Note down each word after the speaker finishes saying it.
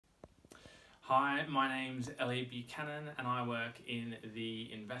Hi, my name's Elliot Buchanan and I work in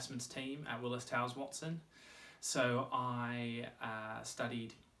the investments team at Willis Towers Watson. So I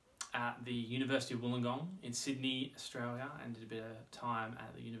studied at the University of Wollongong in Sydney, Australia, and did a bit of time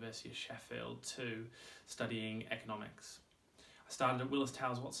at the University of Sheffield too, studying economics. I started at Willis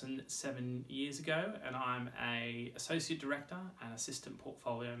Towers Watson 7 years ago and I'm an associate director and assistant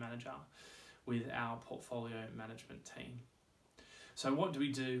portfolio manager with our portfolio management team. So what do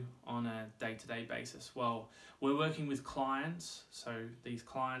we do on a day-to-day basis? Well, we're working with clients. So these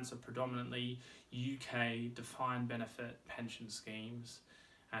clients are predominantly UK defined benefit pension schemes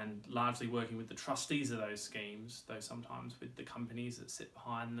and largely working with the trustees of those schemes, though sometimes with the companies that sit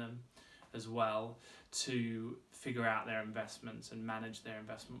behind them as well, to figure out their investments and manage their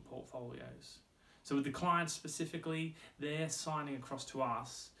investment portfolios. So with the clients specifically, they're signing across to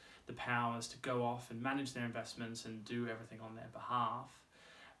us the powers to go off and manage their investments and do everything on their behalf.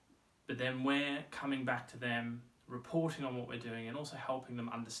 But then we're coming back to them, reporting on what we're doing and also helping them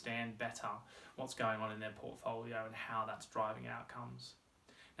understand better what's going on in their portfolio and how that's driving outcomes.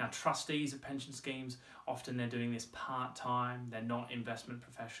 Now, trustees of pension schemes, often they're doing this part-time, they're not investment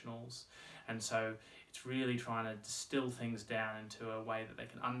professionals, and so it's really trying to distill things down into a way that they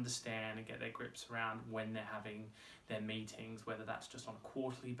can understand and get their grips around when they're having their meetings, whether that's just on a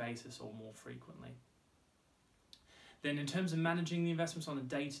quarterly basis or more frequently. Then in terms of managing the investments on a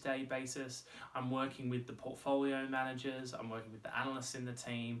day-to-day basis, I'm working with the portfolio managers, I'm working with the analysts in the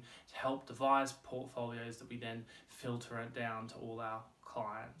team to help devise portfolios that we then filter it down to all our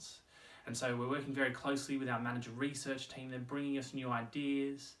clients. And so we're working very closely with our manager research team. They're bringing us new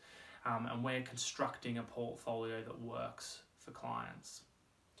ideas and we're constructing a portfolio that works for clients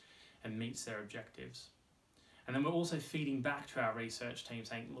and meets their objectives. And then we're also feeding back to our research team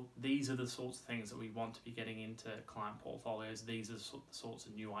saying, look, these are the sorts of things that we want to be getting into client portfolios. These are the sorts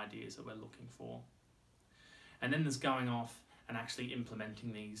of new ideas that we're looking for. And then there's going off and actually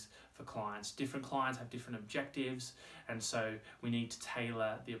implementing these for clients. Different clients have different objectives, and so we need to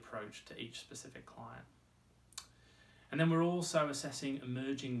tailor the approach to each specific client. And then we're also assessing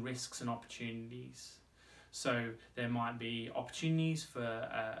emerging risks and opportunities. So there might be opportunities for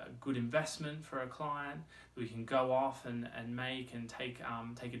a good investment for a client. We can go off and make and take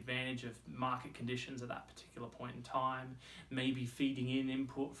advantage of market conditions at that particular point in time, maybe feeding in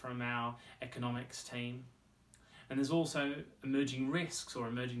input from our economics team. And there's also emerging risks or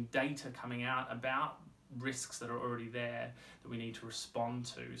emerging data coming out about risks that are already there that we need to respond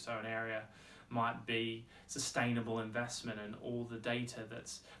to. So an area might be sustainable investment and all the data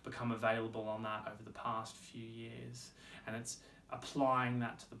that's become available on that over the past few years. And it's applying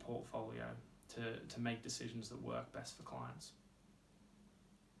that to the portfolio to make decisions that work best for clients.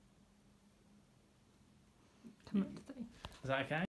 Is that okay?